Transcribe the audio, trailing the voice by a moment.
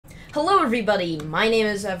Hello everybody, my name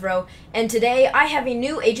is Evro, and today I have a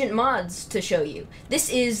new agent mods to show you. This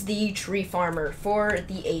is the tree farmer for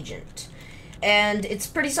the agent. And it's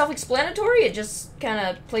pretty self-explanatory. It just kind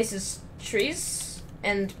of places trees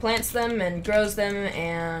and plants them and grows them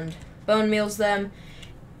and bone meals them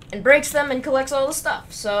and breaks them and collects all the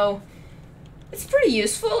stuff. So it's pretty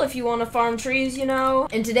useful if you want to farm trees, you know.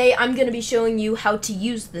 And today I'm going to be showing you how to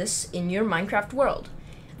use this in your Minecraft world.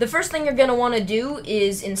 The first thing you're going to want to do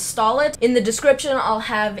is install it. In the description, I'll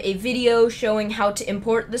have a video showing how to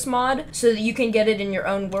import this mod so that you can get it in your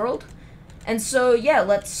own world. And so, yeah,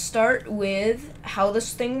 let's start with how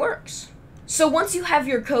this thing works. So once you have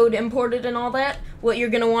your code imported and all that, what you're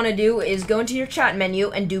going to want to do is go into your chat menu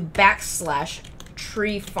and do /treefarm.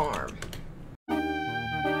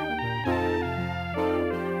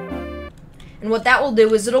 And what that will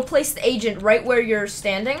do is it'll place the agent right where you're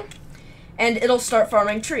standing, and it'll start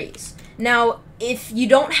farming trees. Now, if you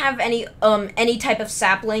don't have any type of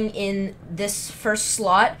sapling in this first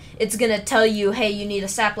slot, it's gonna tell you, hey, you need a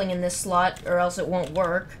sapling in this slot, or else it won't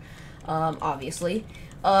work, obviously.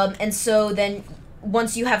 And so then,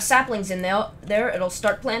 once you have saplings in there, it'll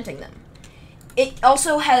start planting them. It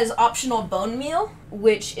also has optional bone meal,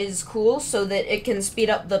 which is cool, so that it can speed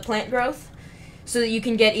up the plant growth, so that you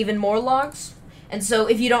can get even more logs. And so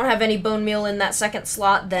if you don't have any bone meal in that second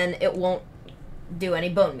slot, then it won't do any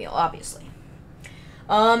bone meal, obviously.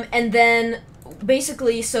 And then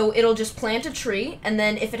basically, so it'll just plant a tree, and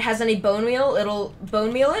then if it has any bone meal, it'll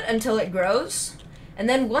bone meal it until it grows. And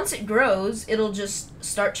then once it grows, it'll just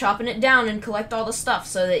start chopping it down and collect all the stuff,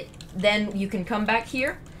 so that then you can come back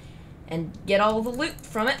here and get all the loot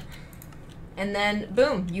from it. And then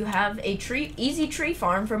boom, you have a easy tree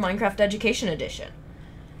farm for Minecraft Education Edition.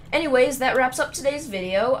 Anyways, that wraps up today's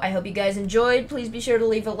video. I hope you guys enjoyed. Please be sure to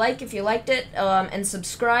leave a like if you liked it, and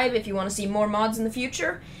subscribe if you want to see more mods in the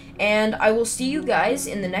future. And I will see you guys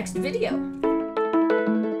in the next video.